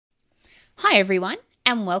Hi everyone,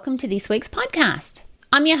 and welcome to this week's podcast.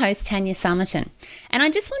 I'm your host, Tanya Summerton, and I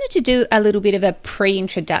just wanted to do a little bit of a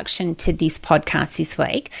pre-introduction to this podcast this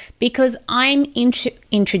week because I'm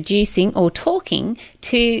introducing or talking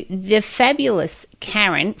to the fabulous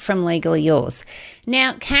Karen from Legally Yours.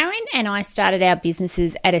 Now, Karen and I started our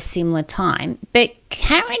businesses at a similar time, but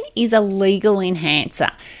Karen is a legal enhancer.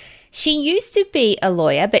 She used to be a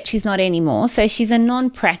lawyer, but she's not anymore, so she's a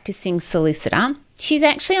non-practicing solicitor. She's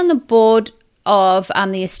actually on the board of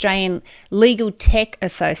the Australian Legal Tech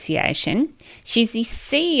Association. She's the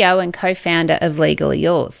CEO and co-founder of Legally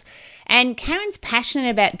Yours. And Karen's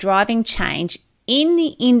passionate about driving change in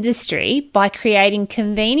the industry by creating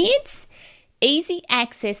convenience, easy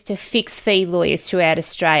access to fixed fee lawyers throughout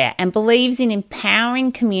Australia, and believes in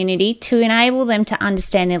empowering community to enable them to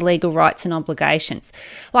understand their legal rights and obligations.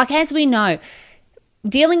 Like, as we know,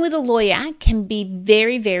 dealing with a lawyer can be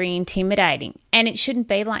very, very intimidating, and it shouldn't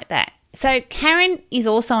be like that. So Karen is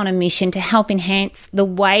also on a mission to help enhance the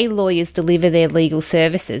way lawyers deliver their legal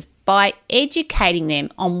services by educating them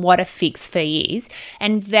on what a fixed fee is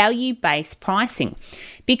and value-based pricing.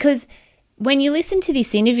 Because when you listen to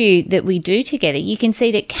this interview that we do together, you can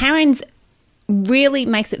see that Karen's really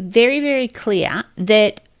makes it very, very clear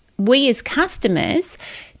that we as customers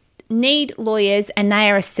need lawyers and they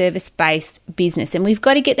are a service-based business, and we've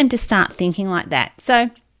got to get them to start thinking like that. So,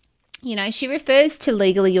 you know, she refers to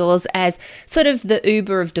Legally Yours as sort of the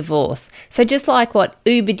Uber of divorce. So just like what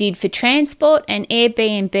Uber did for transport and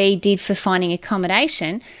Airbnb did for finding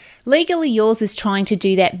accommodation, Legally Yours is trying to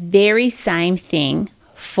do that very same thing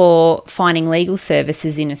for finding legal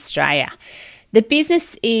services in Australia. The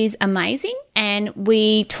business is amazing, and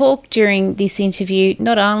we talk during this interview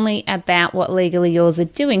not only about what Legally Yours are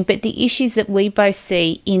doing, but the issues that we both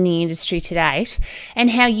see in the industry to date and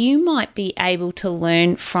how you might be able to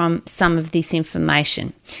learn from some of this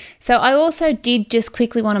information. So I also did just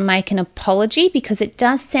quickly want to make an apology because it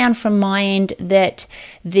does sound from my end that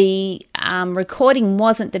the recording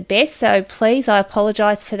wasn't the best. So please, I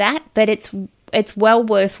apologise for that, but it's well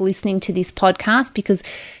worth listening to this podcast because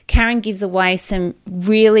Karen gives away some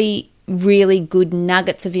really, really good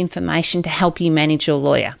nuggets of information to help you manage your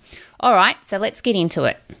lawyer. All right, so let's get into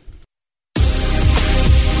it.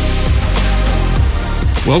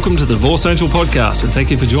 Welcome to the Divorce Central podcast, and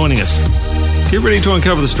thank you for joining us. Get ready to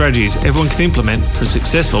uncover the strategies everyone can implement for a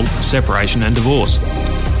successful separation and divorce.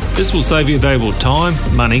 This will save you valuable time,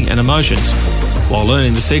 money and emotions while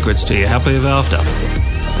learning the secrets to your happily ever after.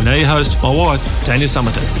 And now your host, my wife, Tanya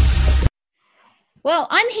Summerton. Well,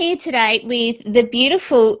 I'm here today with the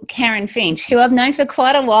beautiful Karen Finch, who I've known for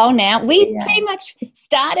quite a while now. We pretty much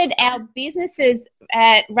started our businesses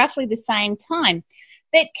at roughly the same time.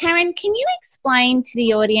 But Karen, can you explain to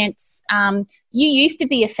the audience, you used to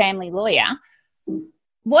be a family lawyer.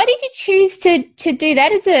 Why did you choose to do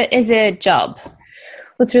that as a job?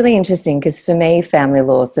 Well, it's really interesting because for me, family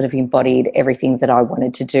law sort of embodied everything that I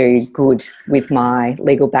wanted to do good with my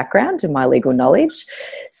legal background and my legal knowledge.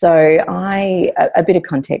 So a bit of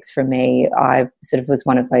context from me, I sort of was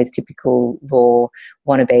one of those typical law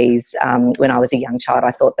wannabes. When I was a young child,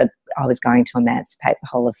 I thought that I was going to emancipate the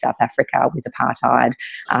whole of South Africa with apartheid,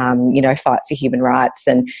 fight for human rights.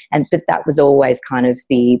 But that was always kind of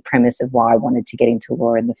the premise of why I wanted to get into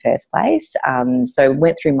law in the first place. So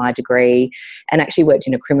went through my degree and actually worked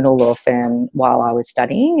in a criminal law firm while I was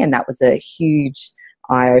studying. And that was a huge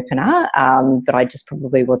eye-opener, but I just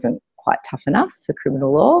probably wasn't quite tough enough for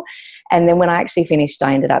criminal law. And then when I actually finished,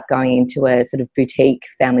 I ended up going into a sort of boutique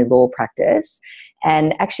family law practice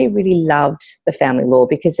and actually really loved the family law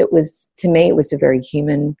because it was a very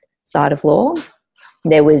human side of law.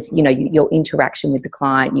 There was, your interaction with the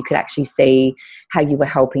client. You could actually see how you were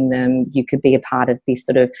helping them. You could be a part of this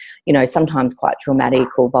sort of, sometimes quite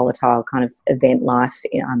dramatic or volatile kind of event life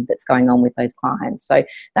that's going on with those clients. So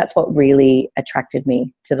that's what really attracted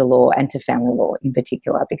me to the law and to family law in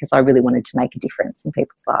particular, because I really wanted to make a difference in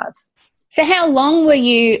people's lives. So how long were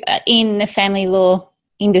you in the family law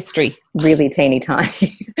industry? Really teeny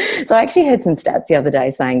tiny. So I actually heard some stats the other day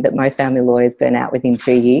saying that most family lawyers burn out within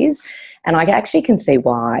 2 years. And I actually can see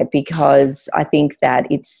why, because I think that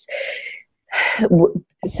it's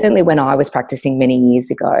certainly when I was practicing many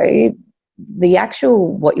years ago, the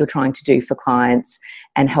actual what you're trying to do for clients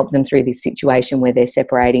and help them through this situation where they're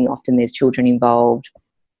separating, often there's children involved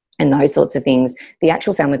and those sorts of things, the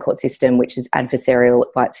actual family court system, which is adversarial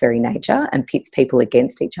by its very nature and pits people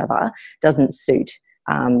against each other, doesn't suit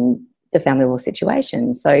the family law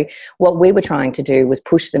situation. So what we were trying to do was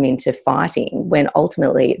push them into fighting when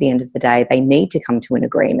ultimately at the end of the day they need to come to an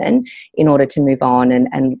agreement in order to move on.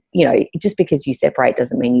 And you know, just because you separate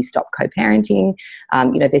doesn't mean you stop co-parenting.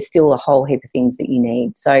 You know, there's still a whole heap of things that you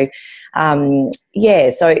need. So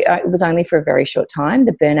it was only for a very short time.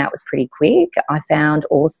 The burnout was pretty quick. I found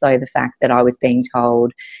also the fact that I was being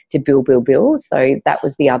told to bill. So that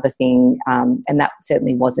was the other thing, and that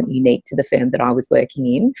certainly wasn't unique to the firm that I was working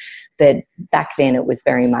in. But back then it was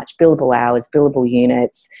very much billable hours, billable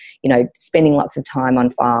units, you know, spending lots of time on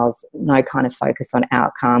files, no kind of focus on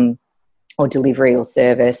outcome or delivery or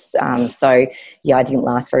service. I didn't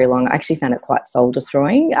last very long. I actually found it quite soul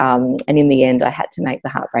destroying. And in the end, I had to make the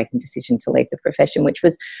heartbreaking decision to leave the profession, which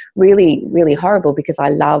was really, really horrible because I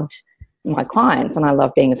loved my clients and I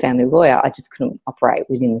loved being a family lawyer. I just couldn't operate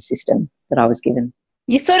within the system that I was given.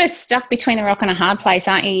 You're sort of stuck between a rock and a hard place,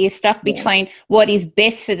 aren't you? You're stuck between what is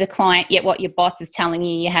best for the client, yet what your boss is telling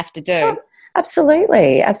you have to do. Oh,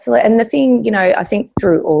 absolutely. And the thing, you know, I think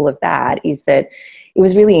through all of that is that it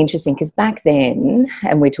was really interesting because back then,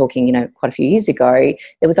 and we're talking, you know, quite a few years ago,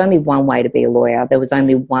 there was only one way to be a lawyer. There was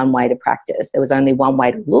only one way to practice. There was only one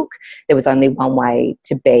way to look. There was only one way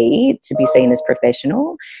to be seen as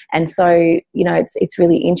professional. And so, you know, it's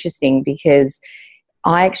really interesting because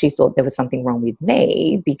I actually thought there was something wrong with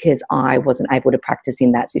me because I wasn't able to practice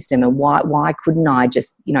in that system. And why couldn't I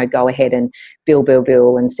just, you know, go ahead and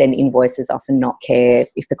bill and send invoices off and not care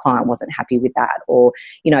if the client wasn't happy with that? Or,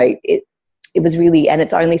 you know, it was really, and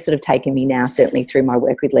it's only sort of taken me now, certainly through my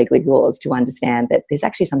work with Legally Yours, to understand that there's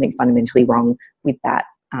actually something fundamentally wrong with that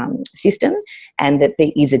system, and that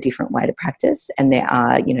there is a different way to practice, and there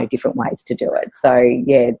are, you know, different ways to do it. So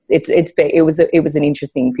yeah, it was an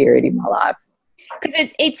interesting period in my life.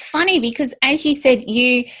 Because it's funny because, as you said,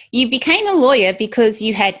 you became a lawyer because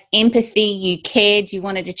you had empathy, you cared, you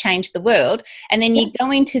wanted to change the world, and then you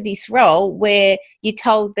go into this role where you're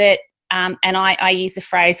told that, and I use the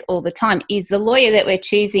phrase all the time, is the lawyer that we're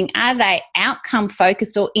choosing, are they outcome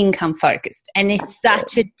focused or income focused? And there's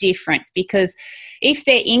such a difference, because if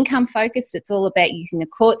they're income focused, it's all about using the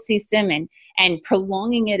court system and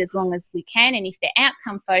prolonging it as long as we can. And if they're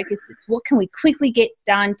outcome focused, it's what can we quickly get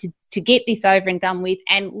done to get this over and done with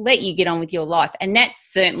and let you get on with your life. And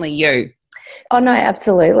that's certainly you. Oh, no,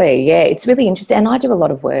 absolutely. Yeah, it's really interesting. And I do a lot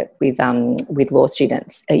of work with law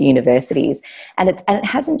students at universities, and it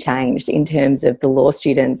hasn't changed in terms of the law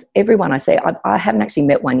students. Everyone I see, I haven't actually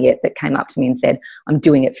met one yet that came up to me and said, I'm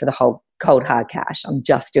doing it for the whole cold hard cash. I'm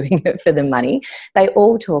just doing it for the money. They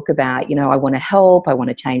all talk about, you know, I want to help, I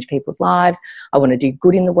want to change people's lives, I want to do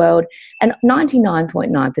good in the world. And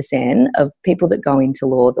 99.9% of people that go into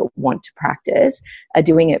law that want to practice are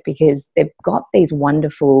doing it because they've got these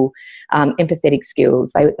wonderful empathetic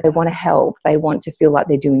skills. They want to help. They want to feel like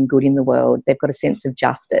they're doing good in the world. They've got a sense of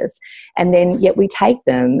justice. And then yet we take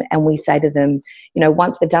them and we say to them, you know,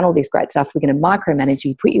 once they've done all this great stuff, we're going to micromanage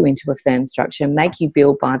you, put you into a firm structure, make you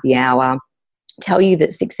bill by the hour, tell you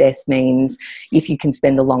that success means if you can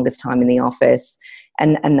spend the longest time in the office,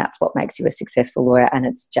 and that's what makes you a successful lawyer. And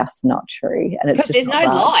it's just not true. And it's just there's no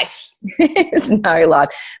life. There's no life.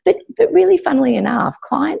 But really, funnily enough,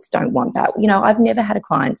 clients don't want that. You know, I've never had a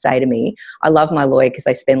client say to me, I love my lawyer because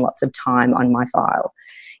they spend lots of time on my file.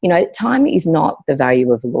 You know, time is not the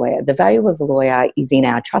value of a lawyer. The value of a lawyer is in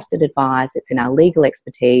our trusted advice, it's in our legal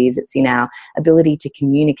expertise, it's in our ability to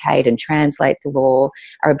communicate and translate the law,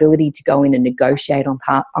 our ability to go in and negotiate on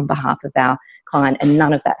behalf of our client, and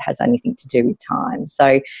none of that has anything to do with time.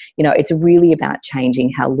 So, you know, it's really about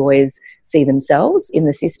changing how lawyers see themselves in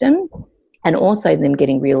the system, and also them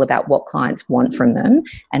getting real about what clients want from them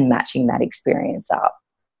and matching that experience up.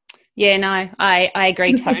 Yeah, no, I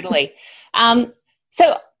agree totally.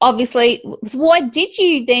 So obviously, why did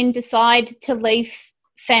you then decide to leave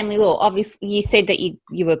family law? Obviously, you said that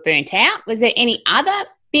you were burnt out. Was there any other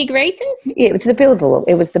big reasons? Yeah, it was the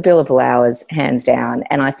billable hours, hands down.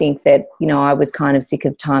 And I think that, you know, I was kind of sick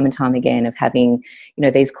of time and time again of having, you know,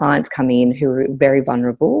 these clients come in who were very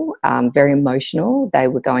vulnerable, very emotional. They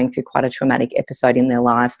were going through quite a traumatic episode in their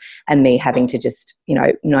life, and me having to just, you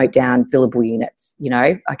know, note down billable units. You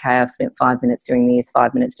know, okay, I've spent 5 minutes doing this,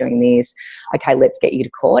 5 minutes doing this. Okay, let's get you to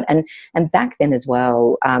court. And back then as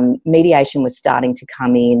well, mediation was starting to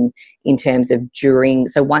come in terms of during,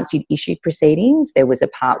 so once you'd issued proceedings, there was a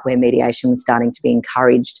part where mediation was starting to be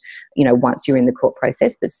encouraged, you know, once you're in the court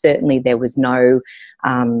process, but certainly there was no,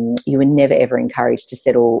 you were never ever encouraged to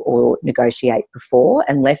settle or negotiate before,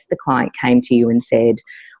 unless the client came to you and said,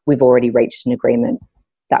 we've already reached an agreement.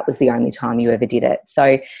 that was the only time you ever did it.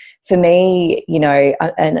 So for me, you know,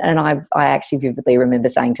 and I actually vividly remember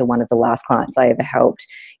saying to one of the last clients I ever helped,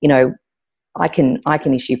 you know, I can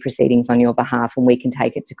issue proceedings on your behalf and we can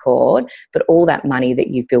take it to court, but all that money that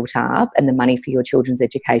you've built up and the money for your children's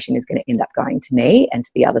education is going to end up going to me and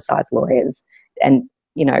to the other side's lawyers. And,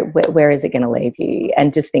 you know, where is it going to leave you?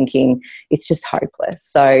 And just thinking it's just hopeless.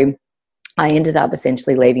 So I ended up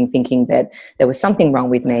essentially leaving thinking that there was something wrong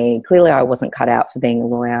with me. Clearly I wasn't cut out for being a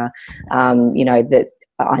lawyer, you know, that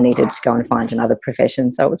I needed to go and find another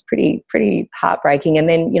profession. So it was pretty heartbreaking. And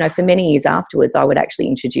then, you know, for many years afterwards, I would actually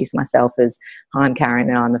introduce myself as, hi, I'm Karen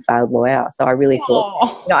and I'm a failed lawyer. So I really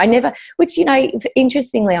thought, you know, I never, which, you know,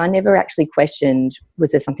 interestingly, I never actually questioned,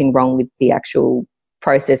 was there something wrong with the actual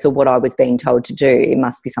process or what I was being told to do? It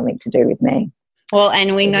must be something to do with me. Well,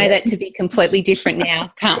 and we know that to be completely different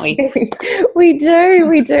now, can't we? We do,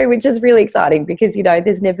 which is really exciting because, you know,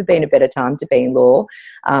 there's never been a better time to be in law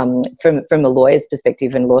from a lawyer's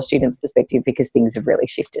perspective and law students' perspective, because things have really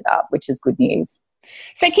shifted up, which is good news.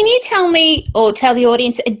 So can you tell me or tell the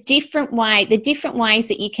audience the different ways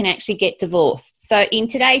that you can actually get divorced? So in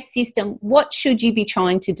today's system, what should you be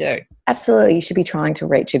trying to do? Absolutely, you should be trying to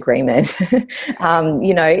reach agreement.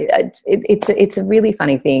 You know, it's a really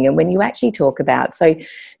funny thing. And when you actually talk about, so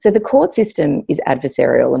the court system is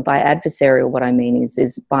adversarial, and by adversarial, what I mean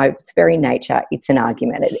is by its very nature, it's an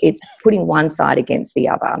argument. It's putting one side against the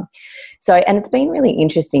other. So, and it's been really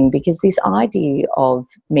interesting because this idea of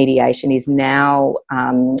mediation is now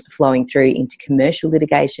flowing through into commercial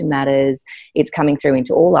litigation matters. It's coming through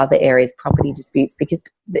into all other areas, property disputes, because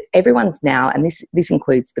everyone's now, and this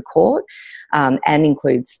includes the court and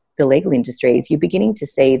includes the legal industries, you're beginning to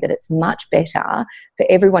see that it's much better for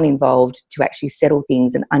everyone involved to actually settle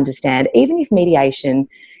things and understand, even if mediation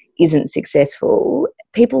isn't successful,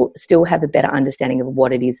 people still have a better understanding of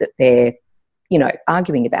what it is that they're, you know,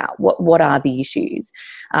 arguing about. What are the issues?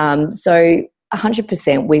 So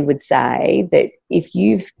 100% we would say that if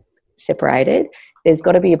you've separated, there's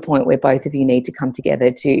got to be a point where both of you need to come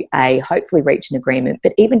together to hopefully reach an agreement,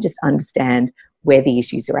 but even just understand where the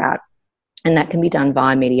issues are at. And that can be done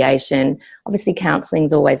via mediation. Obviously, counselling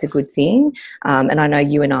is always a good thing. And I know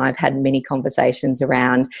you and I have had many conversations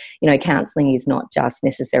around, you know, counselling is not just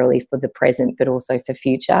necessarily for the present, but also for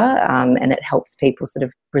future. And it helps people sort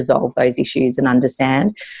of resolve those issues and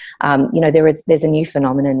understand. You know, there's a new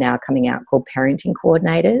phenomenon now coming out called parenting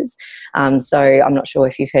coordinators. So I'm not sure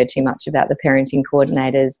if you've heard too much about the parenting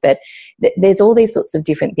coordinators, but there's all these sorts of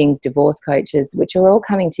different things, divorce coaches, which are all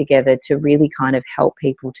coming together to really kind of help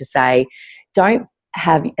people to say, don't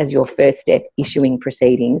have as your first step issuing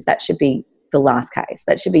proceedings. That should be the last case.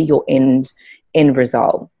 That should be your end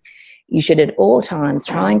result. You should at all times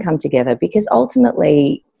try and come together, because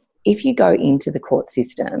ultimately, if you go into the court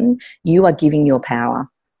system, you are giving your power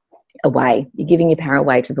away. You're giving your power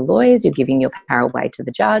away to the lawyers, you're giving your power away to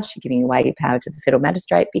the judge, you're giving away your power to the federal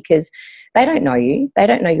magistrate, because they don't know you, they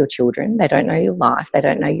don't know your children, they don't know your life, they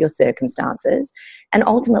don't know your circumstances, and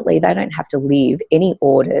ultimately they don't have to live any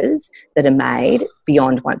orders that are made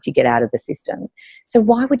beyond once you get out of the system. So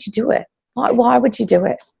why would you do it? Why would you do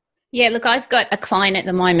it? Yeah, look, I've got a client at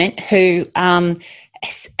the moment who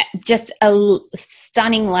just a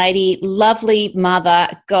stunning lady, lovely mother,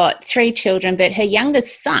 got 3 children, but her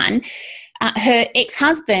youngest son, her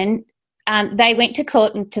ex-husband, they went to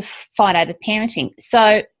court and to fight over parenting.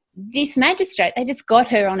 So this magistrate, they just got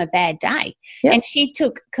her on a bad day. Yep. And she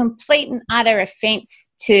took complete and utter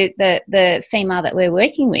offence to the female that we're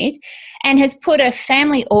working with, and has put a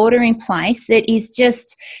family order in place that is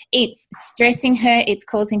just, it's stressing her, it's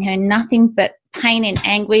causing her nothing but pain and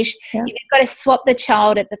anguish. Yep. You've got to swap the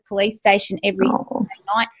child at the police station every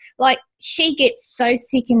night. Like, she gets so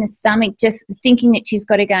sick in the stomach just thinking that she's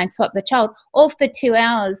got to go and swap the child, all for 2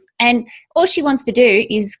 hours. And all she wants to do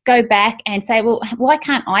is go back and say, well, why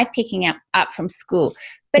can't I pick him up from school?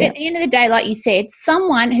 But at the end of the day, like you said,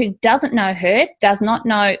 someone who doesn't know her, does not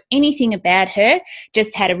know anything about her,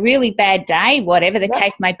 just had a really bad day, whatever the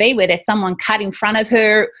case may be, whether someone cut in front of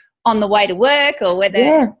her on the way to work, or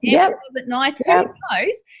whether it wasn't nice, who knows?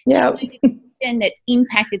 She made a decision that's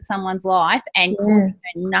impacted someone's life and causing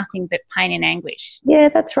her nothing but pain and anguish. Yeah,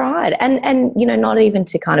 that's right. And you know, not even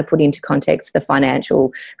to kind of put into context the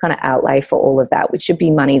financial kind of outlay for all of that, which should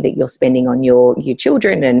be money that you're spending on your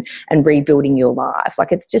children and rebuilding your life.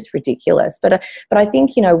 Like, it's just ridiculous. But I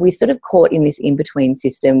think, you know, we're sort of caught in this in-between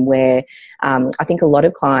system where I think a lot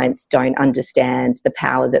of clients don't understand the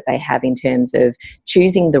power that they have in terms of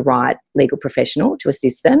choosing the right legal professional to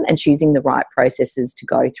assist them and choosing the right processes to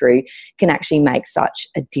go through can actually actually make such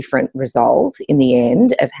a different result in the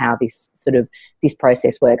end of how this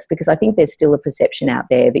process works, because I think there's still a perception out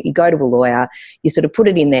there that you go to a lawyer, you sort of put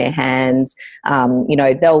it in their hands,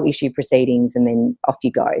 they'll issue proceedings and then off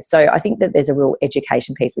you go. So I think that there's a real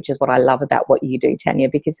education piece, which is what I love about what you do, Tanya,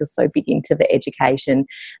 because you're so big into the education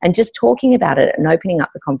and just talking about it and opening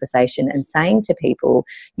up the conversation and saying to people,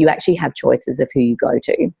 you actually have choices of who you go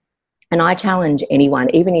to. And I challenge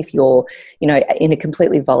anyone, even if you're, in a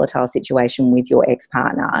completely volatile situation with your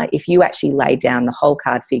ex-partner, if you actually lay down the whole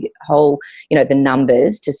the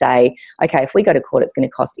numbers to say, okay, if we go to court, it's going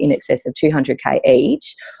to cost in excess of $200K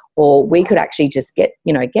each, or we could actually just get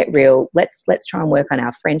real. Let's try and work on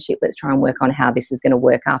our friendship. Let's try and work on how this is going to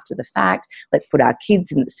work after the fact. Let's put our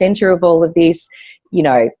kids in the center of all of this.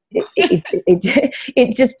 It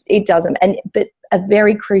doesn't. But a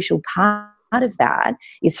very crucial part of that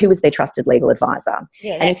is, who is their trusted legal advisor.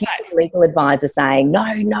 Yeah, and if you have a legal advisor saying,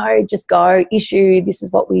 no, just go, issue, this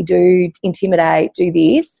is what we do, intimidate, do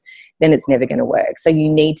this, then it's never going to work. So you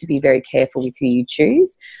need to be very careful with who you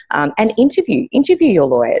choose, and interview your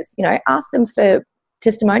lawyers. Ask them for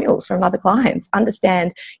testimonials from other clients,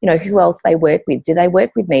 understand, who else they work with. Do they work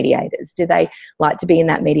with mediators? Do they like to be in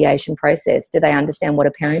that mediation process? Do they understand what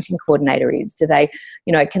a parenting coordinator is? Do they,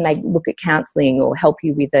 can they look at counselling or help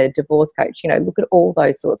you with a divorce coach? Look at all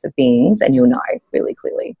those sorts of things and you'll know really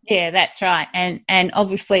clearly. Yeah, that's right. And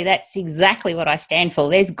obviously that's exactly what I stand for.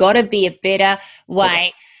 There's got to be a better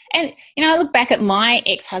way. And, I look back at my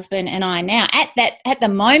ex-husband and I now, at the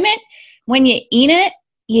moment, when you're in it,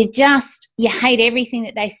 you hate everything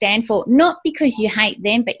that they stand for, not because you hate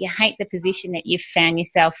them, but you hate the position that you've found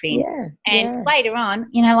yourself in. Yeah, and later on,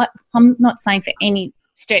 I'm not saying for any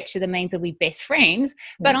stretch of the means that we're best friends,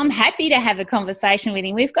 but I'm happy to have a conversation with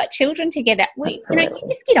him. We've got children together. You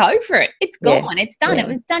just get over it. It's gone. It's done. It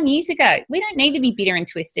was done years ago. We don't need to be bitter and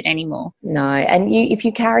twisted anymore. No, and if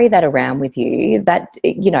you carry that around with you, that,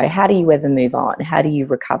 how do you ever move on? How do you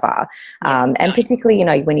recover? And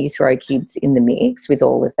particularly, when you throw kids in the mix with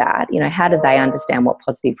all of that, how do they understand what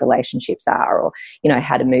positive relationships are, or,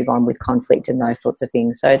 how to move on with conflict and those sorts of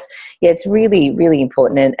things. So it's really, really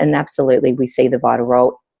important, and absolutely we see the vital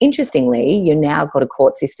role. Interestingly, you've now got a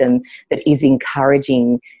court system that is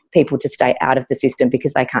encouraging people to stay out of the system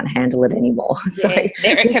because they can't handle it anymore. Yeah, So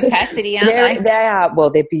they're at capacity, aren't they? They are. Well,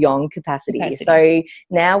 they're beyond capacity. So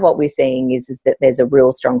now what we're seeing is that there's a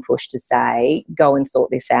real strong push to say, go and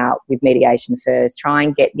sort this out with mediation first. Try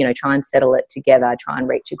and settle it together. Try and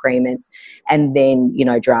reach agreements, and then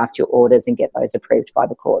draft your orders and get those approved by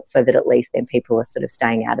the court, so that at least then people are sort of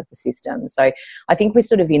staying out of the system. So I think we're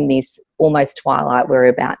sort of in this almost twilight. We're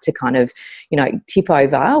about to kind of tip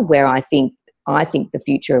over, where I think the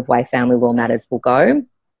future of way family law matters will go.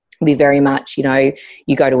 Be very much,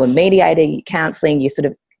 you go to a mediator, you're counselling, you sort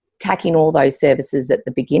of tack in all those services at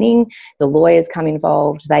the beginning. The lawyers come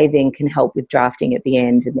involved. They then can help with drafting at the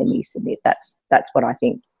end, and then you submit. That's what I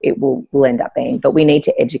think it will end up being. But we need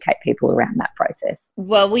to educate people around that process.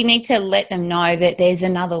 Well, we need to let them know that there's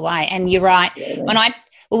another way. And you're right. Yeah.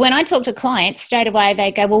 When I talk to clients, straight away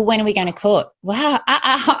they go, well, when are we going to court? Wow,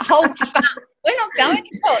 hold we're not going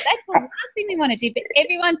to court. That's the last thing we want to do. But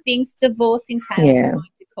everyone thinks divorce entails going to court.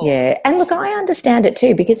 Yeah, and look, I understand it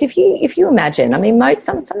too, because if you imagine, I mean,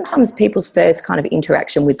 sometimes people's first kind of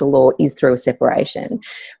interaction with the law is through a separation.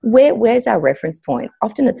 Where's our reference point?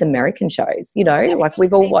 Often it's American shows, like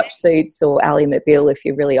we've all watched Suits or Ally McBeal if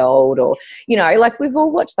you're really old, or, like we've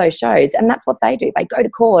all watched those shows, and that's what they do. They go to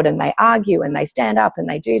court and they argue and they stand up and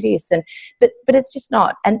they do this, but it's just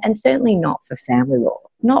not, and certainly not for family law.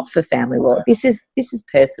 Not for family law. This is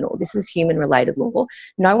personal. This is human related law.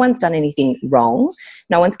 No one's done anything wrong.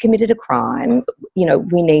 No one's committed a crime.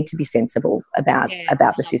 We need to be sensible about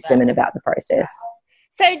the system and about the process.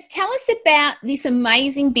 So tell us about this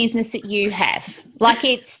amazing business that you have. Like,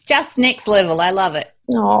 it's just next level. I love it.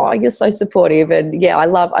 Oh, you're so supportive. And I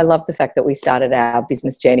love the fact that we started our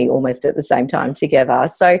business journey almost at the same time together.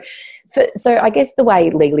 So I guess the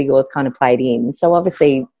way Legally Yours kind of played in. So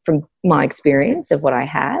obviously from my experience of what I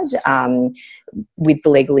had with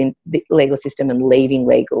the legal system and leaving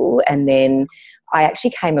legal, and then I actually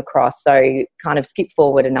came across, so kind of skip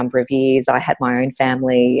forward a number of years, I had my own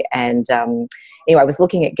family, and I was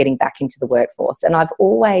looking at getting back into the workforce. And I've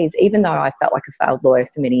always, even though I felt like a failed lawyer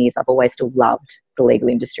for many years, I've always still loved the legal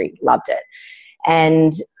industry, loved it.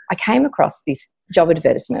 And I came across this job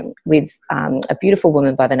advertisement with a beautiful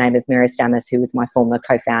woman by the name of Mira Stammis, who was my former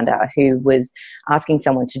co-founder, who was asking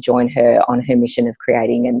someone to join her on her mission of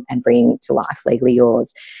creating and bringing to life Legally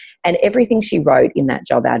Yours. And everything she wrote in that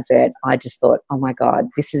job advert, I just thought, oh my God,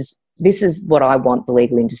 this is what I want the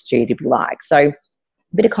legal industry to be like. So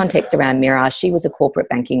bit of context around Mira. She was a corporate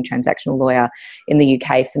banking transactional lawyer in the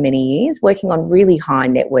UK for many years, working on really high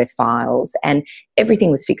net worth files, and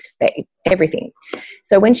everything was fixed fee, everything.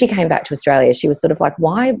 So when she came back to Australia, she was sort of like,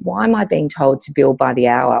 why am I being told to bill by the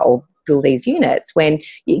hour or bill these units when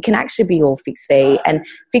it can actually be all fixed fee? And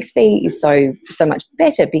fixed fee is so much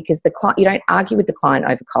better because the client, you don't argue with the client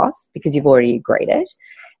over costs because you've already agreed it.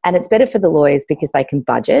 And it's better for the lawyers because they can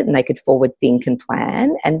budget and they could forward think and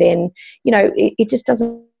plan. And then, it just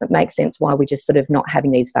doesn't make sense why we're just sort of not having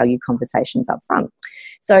these value conversations up front.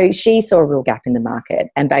 So she saw a real gap in the market,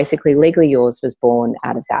 and basically Legally Yours was born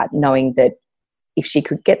out of that, knowing that if she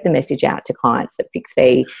could get the message out to clients that fixed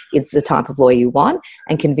fee is the type of lawyer you want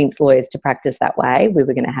and convince lawyers to practice that way, we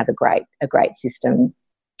were going to have a great system.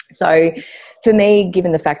 So for me,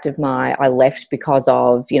 given the fact of I left because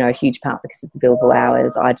of, a huge part because of the billable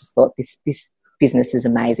hours, I just thought this business is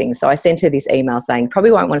amazing. So I sent her this email saying,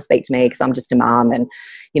 probably won't want to speak to me because I'm just a mum and,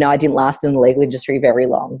 I didn't last in the legal industry very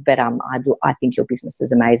long, but I think your business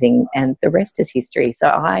is amazing, and the rest is history. So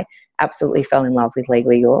I absolutely fell in love with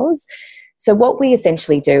Legally Yours. So what we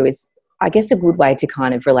essentially do is, I guess a good way to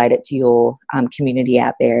kind of relate it to your community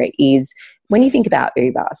out there is when you think about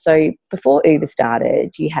Uber. So before Uber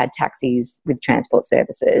started, you had taxis with transport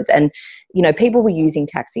services, and, people were using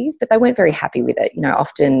taxis, but they weren't very happy with it.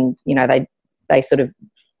 Often, they sort of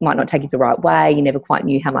might not take you the right way. You never quite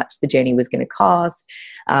knew how much the journey was going to cost.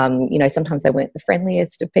 Sometimes they weren't the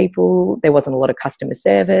friendliest of people. There wasn't a lot of customer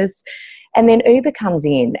service. And then Uber comes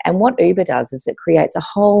in, and what Uber does is it creates a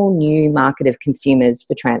whole new market of consumers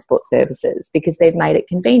for transport services because they've made it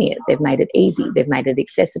convenient, they've made it easy, they've made it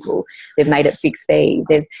accessible, they've made it fixed fee,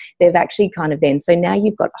 they've actually kind of then, so now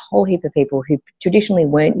you've got a whole heap of people who traditionally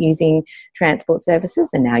weren't using transport services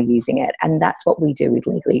and now using it. And that's what we do with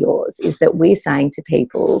Legally Yours, is that we're saying to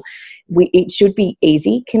people, it should be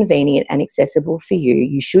easy, convenient and accessible for you.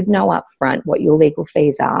 You should know up front what your legal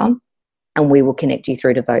fees are, and we will connect you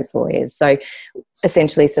through to those lawyers. So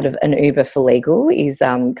essentially sort of an Uber for legal is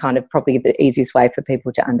kind of probably the easiest way for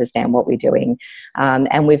people to understand what we're doing.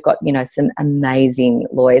 And we've got, some amazing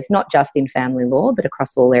lawyers, not just in family law, but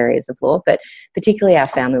across all areas of law, but particularly our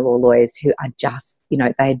family law lawyers who are just,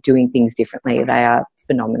 they're doing things differently. They are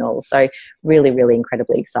phenomenal. So really, really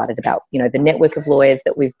incredibly excited about, the network of lawyers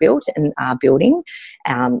that we've built and are building,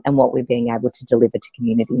 and what we're being able to deliver to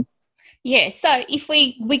community. Yeah, so if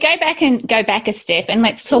we go back a step and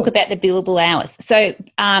let's talk about the billable hours. So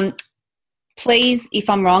please, if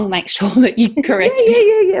I'm wrong, make sure that you correct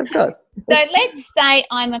me. Yeah, of course. So let's say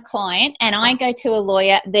I'm a client and I go to a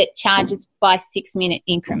lawyer that charges by 6-minute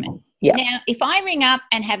increments. Yeah. Now, if I ring up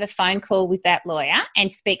and have a phone call with that lawyer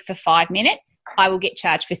and speak for 5 minutes, I will get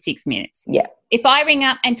charged for 6 minutes. Yeah. If I ring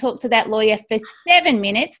up and talk to that lawyer for 7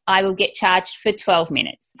 minutes, I will get charged for 12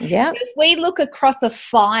 minutes. Yeah. If we look across a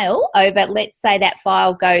file over, let's say that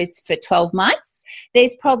file goes for 12 months,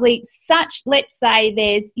 there's probably let's say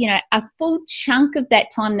there's, a full chunk of that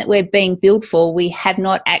time that we're being billed for, we have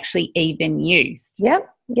not actually even used. Yep.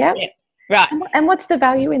 Right. And what's the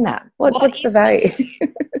value in that? What's the value?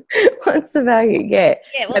 What's the value? Yeah.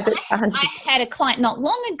 Yeah. Well, I had a client not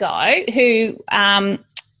long ago who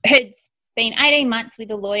had been 18 months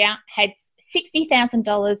with a lawyer, had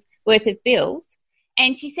 $60,000 worth of bills,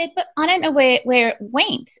 and she said, but I don't know where it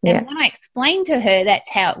went. And when I explained to her that's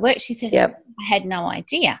how it works, she said, I had no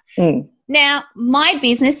idea. Now, my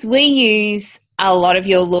business, we use a lot of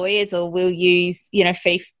your lawyers, or we'll use,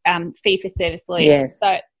 fee for service lawyers. Yes.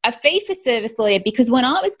 So a fee for service lawyer, because when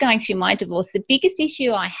I was going through my divorce, the biggest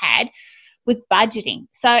issue I had was budgeting.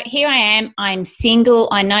 So here I am, I'm single.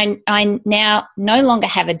 I know I now no longer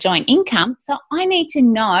have a joint income. So I need to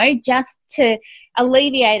know, just to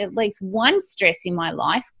alleviate at least one stress in my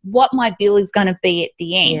life, what my bill is going to be at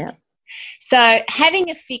the end. Yeah. So having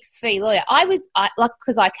a fixed fee lawyer,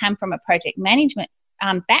 because I come from a project management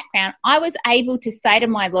background, I was able to say to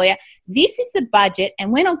my lawyer, this is the budget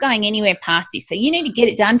and we're not going anywhere past this. So you need to get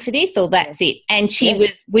it done for this, or that's it. And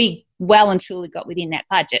we well and truly got within that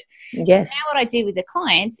budget. Yes. Now what I do with the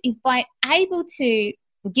clients is, by able to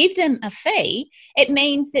give them a fee, it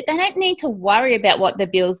means that they don't need to worry about what the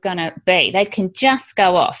bill's going to be. They can just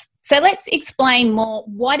go off. So let's explain more.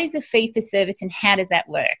 What is a fee for service and how does that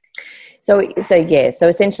work? So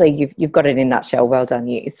essentially you've got it in a nutshell. Well done,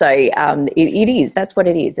 you. So it is, that's what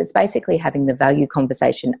it is. It's basically having the value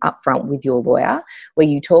conversation up front with your lawyer, where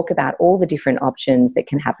you talk about all the different options that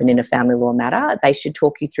can happen in a family law matter. They should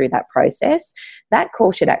talk you through that process. That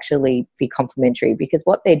call should actually be complimentary, because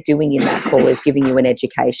what they're doing in that call is giving you an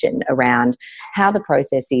education around how the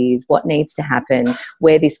process is, what needs to happen,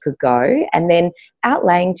 where this could go, and then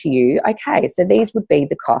outlaying to you, okay, so these would be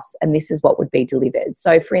the costs and this is what would be delivered.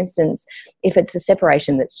 So for instance, if it's a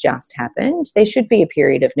separation that's just happened, there should be a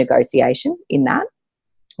period of negotiation in that,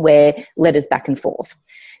 where letters back and forth.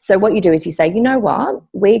 So what you do is you say, you know what,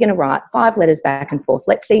 we're going to write 5 letters back and forth.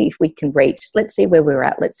 Let's see if we can reach, let's see where we're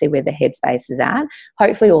at, let's see where the headspace is at.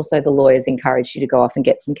 Hopefully also the lawyers encourage you to go off and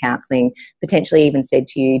get some counselling, potentially even said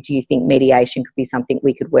to you, do you think mediation could be something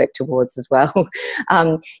we could work towards as well?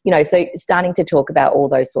 So starting to talk about all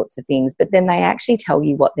those sorts of things, but then they actually tell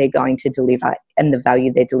you what they're going to deliver and the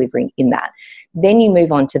value they're delivering in that. Then you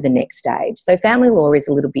move on to the next stage. So family law is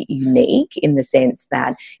a little bit unique in the sense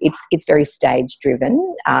that it's very stage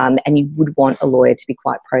driven, and you would want a lawyer to be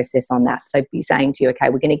quite process on that. So be saying to you, okay,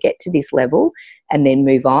 we're going to get to this level and then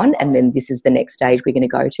move on, and then this is the next stage we're going to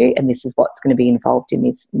go to, and this is what's going to be involved in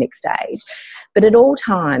this next stage. But at all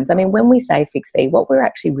times, I mean, when we say fixed fee, what we're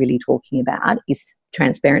actually really talking about is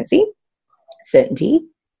transparency, certainty,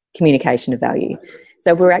 communication of value.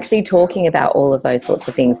 So we're actually talking about all of those sorts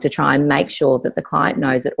of things to try and make sure that the client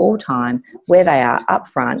knows at all time where they are up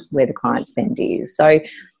front, where the client spend is. So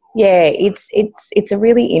yeah, it's a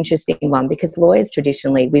really interesting one, because lawyers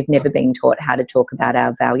traditionally, we've never been taught how to talk about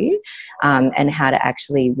our value, and how to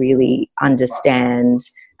actually really understand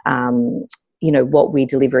what we're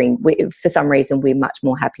delivering. For some reason, we're much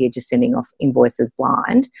more happier just sending off invoices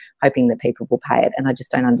blind, hoping that people will pay it. And I just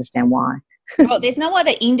don't understand why. Well, there's no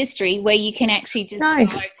other industry where you can actually just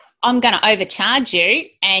go, I'm going to overcharge you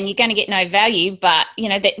and you're going to get no value. But,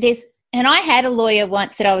 and I had a lawyer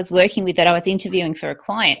once that I was working with, that I was interviewing for a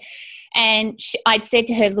client. And I'd said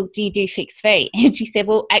to her, look, do you do fixed fee? And she said,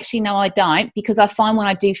 well, actually, no, I don't, because I find when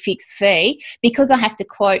I do fixed fee, because I have to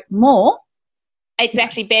quote more, it's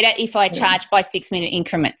actually better if I charge by 6-minute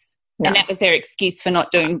increments. No. And that was their excuse for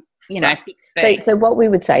not doing fixed fee. So what we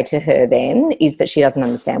would say to her then is that she doesn't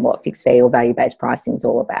understand what fixed fee or value-based pricing is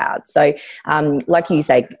all about. So like you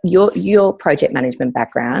say, your project management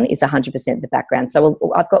background is 100% the background. So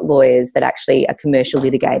I've got lawyers that actually are commercial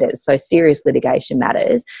litigators, so serious litigation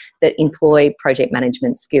matters, that employ project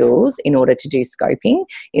management skills in order to do scoping,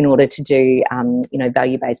 in order to do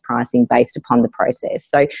value-based pricing based upon the process.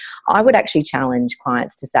 So I would actually challenge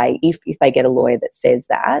clients to say, if they get a lawyer that says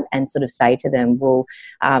that, and sort of say to them, well,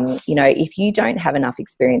 if you don't have enough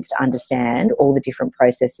experience to understand all the different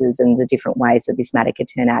processes and the different ways that this matter could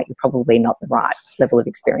turn out, you're probably not the right level of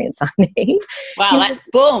experience I need. Wow,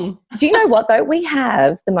 boom. Do you know what, though? We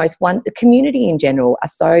have the community in general are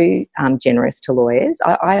so generous to lawyers.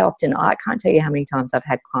 I can't tell you how many times I've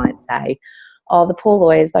had clients say, oh, the poor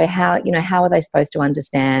lawyers, though, how are they supposed to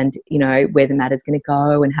understand, where the matter's going to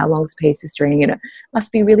go and how long's a piece of string? And it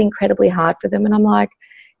must be really incredibly hard for them. And I'm like,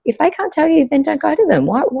 if they can't tell you, then don't go to them.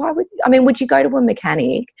 Why would you go to a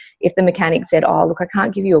mechanic if the mechanic said, oh, look, I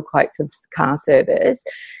can't give you a quote for this car service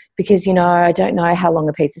because, I don't know how long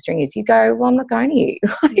a piece of string is? You go, well, I'm not going to you.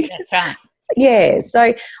 That's right. Yeah.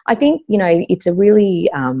 So I think, it's a really,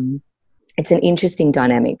 it's an interesting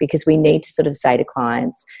dynamic, because we need to sort of say to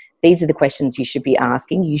clients, these are the questions you should be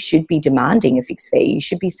asking. You should be demanding a fixed fee. You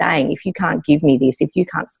should be saying, if you can't give me this, if you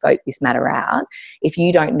can't scope this matter out, if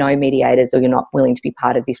you don't know mediators or you're not willing to be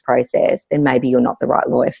part of this process, then maybe you're not the right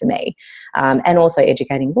lawyer for me. And also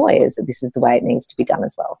educating lawyers that this is the way it needs to be done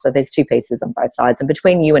as well. So there's 2 pieces on both sides. And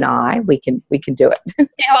between you and I, we can do it.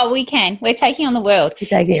 Yeah, we can. We're taking on the world. We're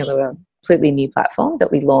taking on the world. Completely new platform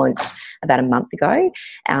that we launched about a month ago,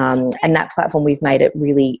 and that platform, we've made it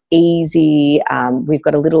really easy. We've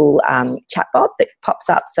got a little chatbot that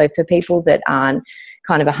pops up, so for people that aren't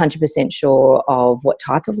kind of 100% sure of what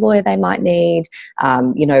type of lawyer they might need,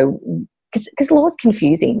 because law is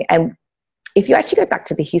confusing, and if you actually go back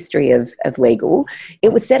to the history of legal,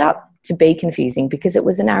 it was set up to be confusing because it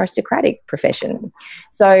was an aristocratic profession.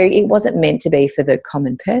 So it wasn't meant to be for the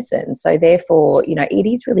common person. So therefore, it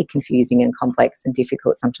is really confusing and complex and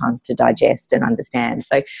difficult sometimes to digest and understand.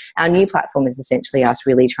 So our new platform is essentially us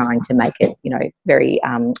really trying to make it, very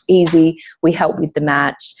easy. We help with the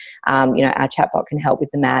match. Our chatbot can help with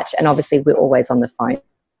the match. And obviously we're always on the phone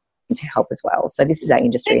to help as well. So this is our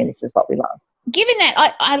industry and this is what we love. Given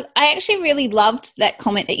that, I actually really loved that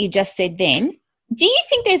comment that you just said then. Do you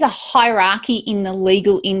think there's a hierarchy in the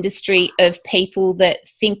legal industry of people that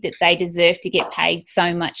think that they deserve to get paid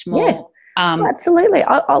so much more Absolutely.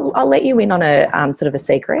 I'll let you in on a sort of a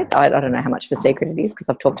secret. I don't know how much of a secret it is because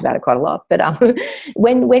I've talked about it quite a lot. But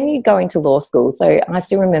when you go into law school, so I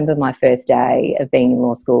still remember my first day of being in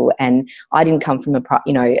law school, and I didn't come from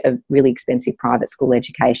a really expensive private school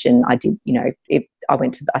education. I did, I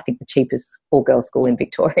went to I think the cheapest all-girls school in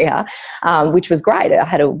Victoria, which was great. I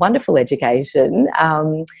had a wonderful education,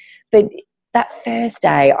 but that first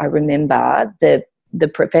day, I remember the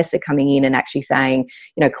professor coming in and actually saying,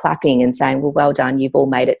 clapping and saying, well done, you've all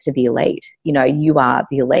made it to the elite. You are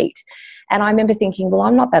the elite. And I remember thinking, well,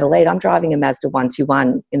 I'm not that elite. I'm driving a Mazda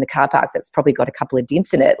 121 in the car park that's probably got a couple of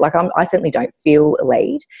dents in it. Like I certainly don't feel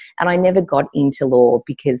elite. And I never got into law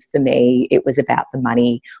because for me, it was about the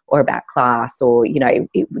money or about class or,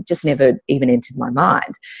 it just never even entered my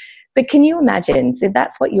mind. But can you imagine, so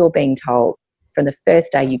that's what you're being told from the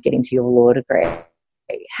first day you get into your law degree.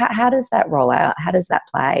 How does that roll out? How does that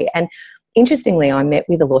play? And interestingly, I met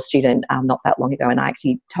with a law student not that long ago, and I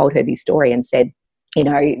actually told her this story and said,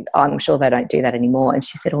 I'm sure they don't do that anymore. And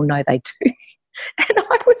she said, oh, no, they do. And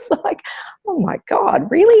I was like, oh, my God,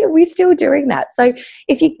 really? Are we still doing that? So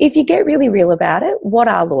if you get really real about it, what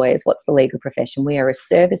are lawyers? What's the legal profession? We are a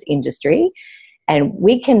service industry. And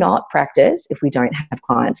we cannot practice if we don't have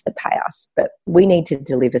clients that pay us. But we need to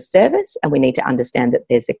deliver service and we need to understand that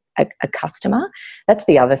there's a customer. That's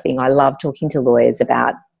the other thing. I love talking to lawyers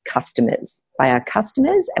about customers. They are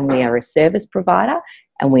customers and we are a service provider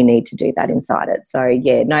and we need to do that inside it. So,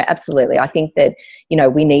 yeah, no, absolutely. I think that,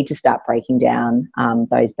 we need to start breaking down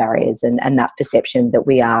those barriers and that perception that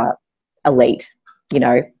we are elite,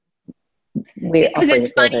 Because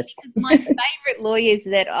it's funny because my favourite lawyers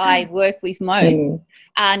that I work with most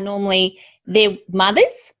are normally their mothers.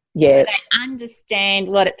 Yeah. So they understand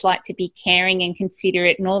what it's like to be caring and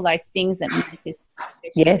considerate and all those things that make us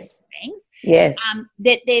special. Yes. Things. Yes.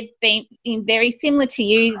 That they've been very similar to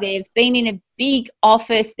you. They've been in a big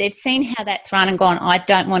office. They've seen how that's run and gone, I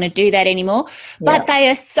don't want to do that anymore. But they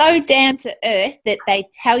are so down to earth that they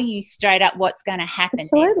tell you straight up what's going to happen.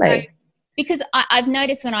 Absolutely. Because I've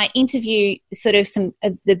noticed when I interview sort of some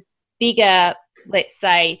of the bigger, let's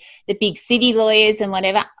say, the big city lawyers and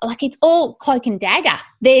whatever, like it's all cloak and dagger.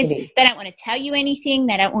 They don't want to tell you anything.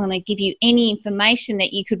 They don't want to give you any information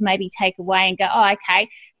that you could maybe take away and go, oh, okay.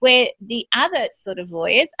 Where the other sort of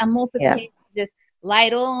lawyers are more prepared to just lay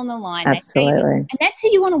it all on the line. Absolutely. And that's who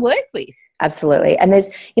you want to work with. Absolutely. And there's,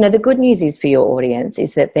 the good news is for your audience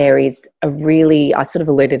is that there is I sort of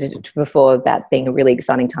alluded to it before about being a really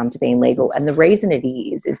exciting time to be in legal. And the reason it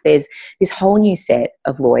is there's this whole new set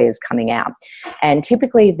of lawyers coming out. And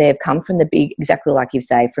typically they've come from the big, exactly like you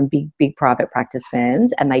say, from big private practice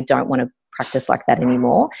firms, and they don't want to practice like that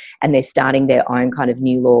anymore. And they're starting their own kind of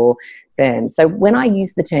new law firms. So when I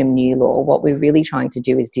use the term new law, what we're really trying to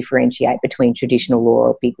do is differentiate between traditional law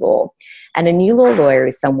or big law. And a new law lawyer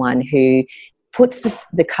is someone who puts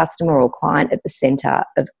the customer or client at the centre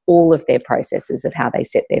of all of their processes of how they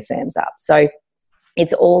set their firms up. So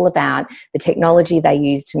it's all about the technology they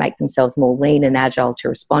use to make themselves more lean and agile to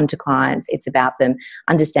respond to clients. It's about them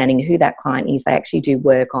understanding who that client is. They actually do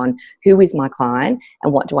work on who is my client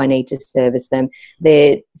and what do I need to service them.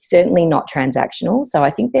 They're certainly not transactional. So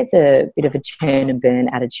I think there's a bit of a churn and burn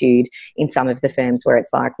attitude in some of the firms where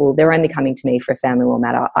it's like, well, they're only coming to me for a family law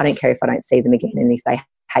matter. I don't care if I don't see them again, and if they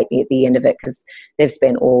hate me at the end of it because they've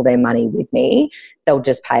spent all their money with me, they'll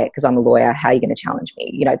just pay it because I'm a lawyer. How are you going to challenge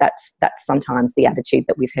me? That's sometimes the attitude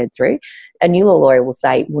that we've heard through. A new law lawyer will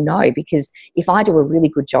say, well, no, because if I do a really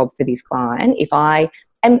good job for this client,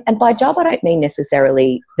 and by job, I don't mean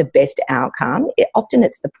necessarily the best outcome. Often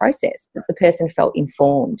it's the process that the person felt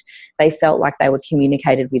informed. They felt like they were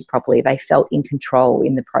communicated with properly. They felt in control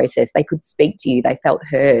in the process. They could speak to you. They felt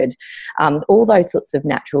heard. All those sorts of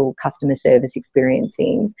natural customer service experience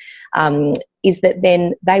things is that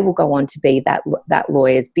then they will go on to be that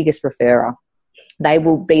lawyer's biggest referrer. They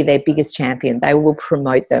will be their biggest champion. They will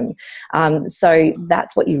promote them. So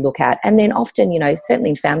that's what you look at. And then often,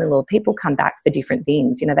 certainly in family law, people come back for different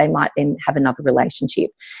things. They might then have another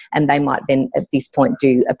relationship and they might then at this point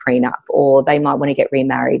do a prenup, or they might want to get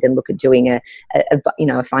remarried and look at doing a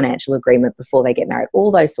financial agreement before they get married.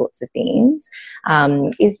 All those sorts of things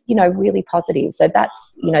is, really positive. So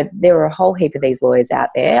that's, there are a whole heap of these lawyers out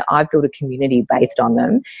there. I've built a community based on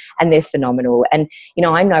them and they're phenomenal. And,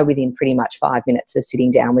 I know within pretty much 5 minutes of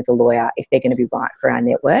sitting down with a lawyer if they're going to be right for our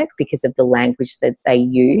network because of the language that they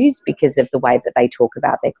use, because of the way that they talk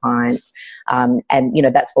about their clients. And,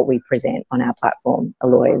 that's what we present on our platform, are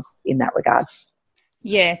lawyers in that regard.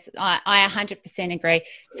 Yes, I 100% agree.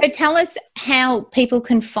 So tell us how people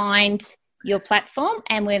can find your platform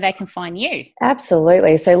and where they can find you.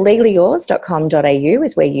 Absolutely. So legallyyours.com.au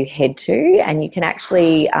is where you head to, and you can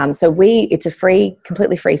actually, it's a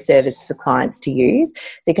completely free service for clients to use.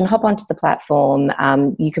 So you can hop onto the platform,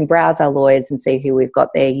 you can browse our lawyers and see who we've got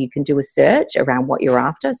there. You can do a search around what you're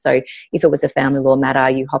after. So if it was a family law matter,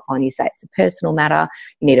 you hop on, you say it's a personal matter,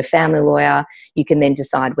 you need a family lawyer. You can then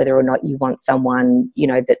decide whether or not you want someone,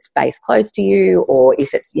 that's based close to you, or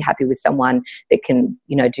if you're happy with someone that can,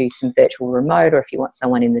 do some virtual remote, or if you want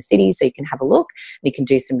someone in the city, so you can have a look and you can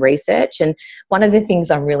do some research. And one of the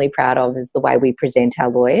things I'm really proud of is the way we present our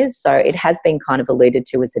lawyers. So it has been kind of alluded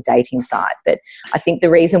to as a dating site, but I think the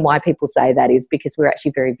reason why people say that is because we're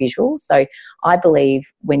actually very visual. So I believe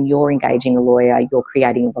when you're engaging a lawyer, you're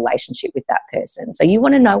creating a relationship with that person. So you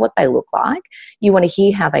want to know what they look like, you want to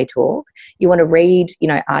hear how they talk, you want to read,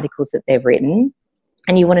 articles that they've written,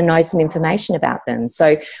 and you want to know some information about them.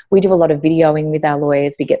 So we do a lot of videoing with our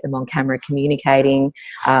lawyers. We get them on camera communicating.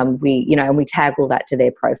 And we tag all that to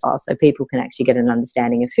their profile so people can actually get an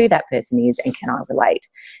understanding of who that person is and can I relate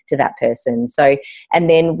to that person. So, and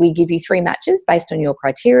then we give you 3 matches based on your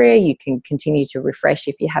criteria. You can continue to refresh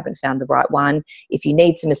if you haven't found the right one. If you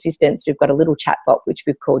need some assistance, we've got a little chat bot which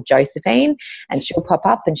we've called Josephine, and she'll pop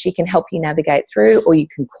up and she can help you navigate through, or you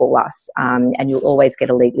can call us, and you'll always get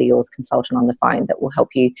a Legally Yours consultant on the phone that will help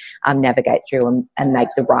you navigate through and make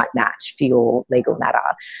the right match for your legal matter.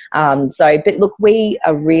 But look, we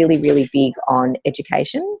are really, really big on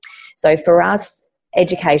education. So for us,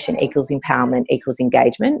 education equals empowerment equals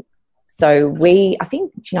engagement. So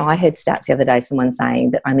I heard stats the other day, someone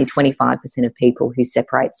saying that only 25% of people who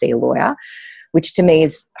separate see a lawyer, which to me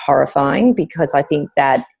is horrifying, because I think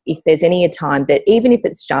that if there's any time that, even if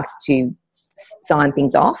it's just to sign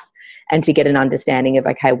things off, and to get an understanding of,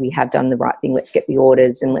 okay, we have done the right thing, let's get the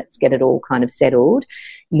orders and let's get it all kind of settled,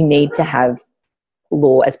 you need to have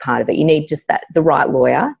law as part of it. You need just the right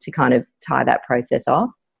lawyer to kind of tie that process off.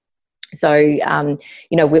 So,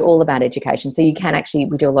 we're all about education. So we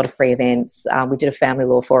do a lot of free events. We did a family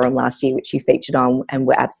law forum last year, which you featured on, and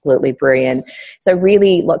were absolutely brilliant. So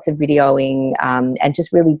really lots of videoing, and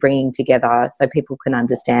just really bringing together so people can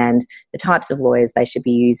understand the types of lawyers they should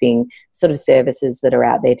be using, sort of services that are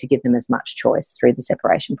out there to give them as much choice through the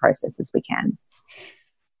separation process as we can.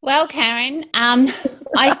 Well, Karen,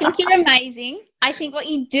 I think you're amazing. I think what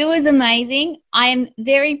you do is amazing. I am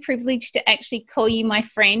very privileged to actually call you my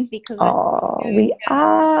friend, because we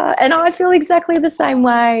are, and I feel exactly the same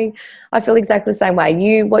way.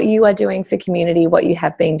 What you are doing for community, what you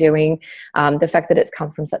have been doing, the fact that it's come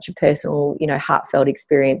from such a personal, heartfelt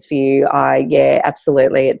experience for you.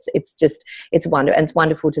 Absolutely. It's wonderful, and it's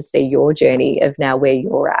wonderful to see your journey of now where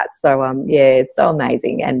you're at. So it's so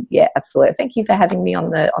amazing, and absolutely. Thank you for having me on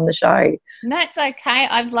the show. That's okay.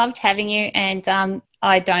 I've loved having you, and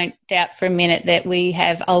I don't doubt for a minute that we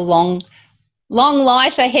have a long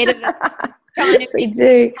life ahead of us. We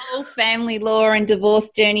do. Whole family law and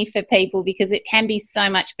divorce journey for people, because it can be so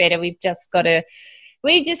much better. We just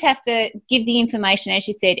have to give the information, as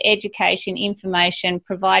you said, education, information,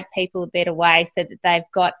 provide people a better way so that they've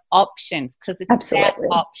got options, because it's Absolutely.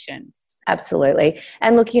 about options. Absolutely.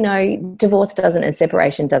 And look, divorce and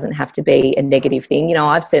separation doesn't have to be a negative thing.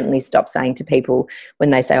 I've certainly stopped saying to people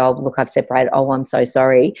when they say, oh, look, I've separated. Oh, I'm so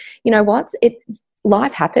sorry. You know what?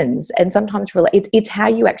 Life happens, and sometimes it's how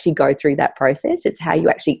you actually go through that process. It's how you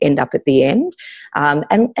actually end up at the end,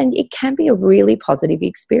 and it can be a really positive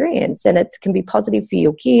experience, and it can be positive for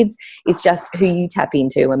your kids. It's just who you tap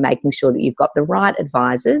into and making sure that you've got the right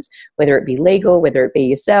advisors, whether it be legal, whether it be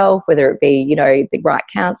yourself, whether it be the right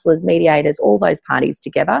counsellors, mediators, all those parties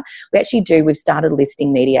together. We've started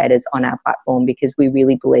listing mediators on our platform because we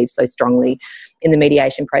really believe so strongly in the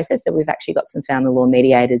mediation process. So we've actually got some family law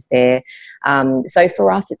mediators there. So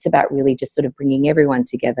for us, it's about really just sort of bringing everyone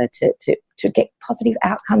together to get positive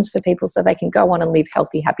outcomes for people so they can go on and live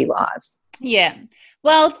healthy, happy lives. Yeah.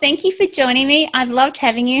 Well, thank you for joining me. I've loved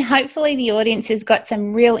having you. Hopefully the audience has got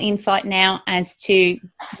some real insight now as to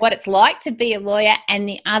what it's like to be a lawyer and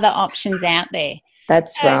the other options out there.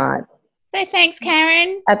 That's right. So thanks,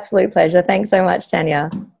 Karen. Absolute pleasure. Thanks so much, Tanya.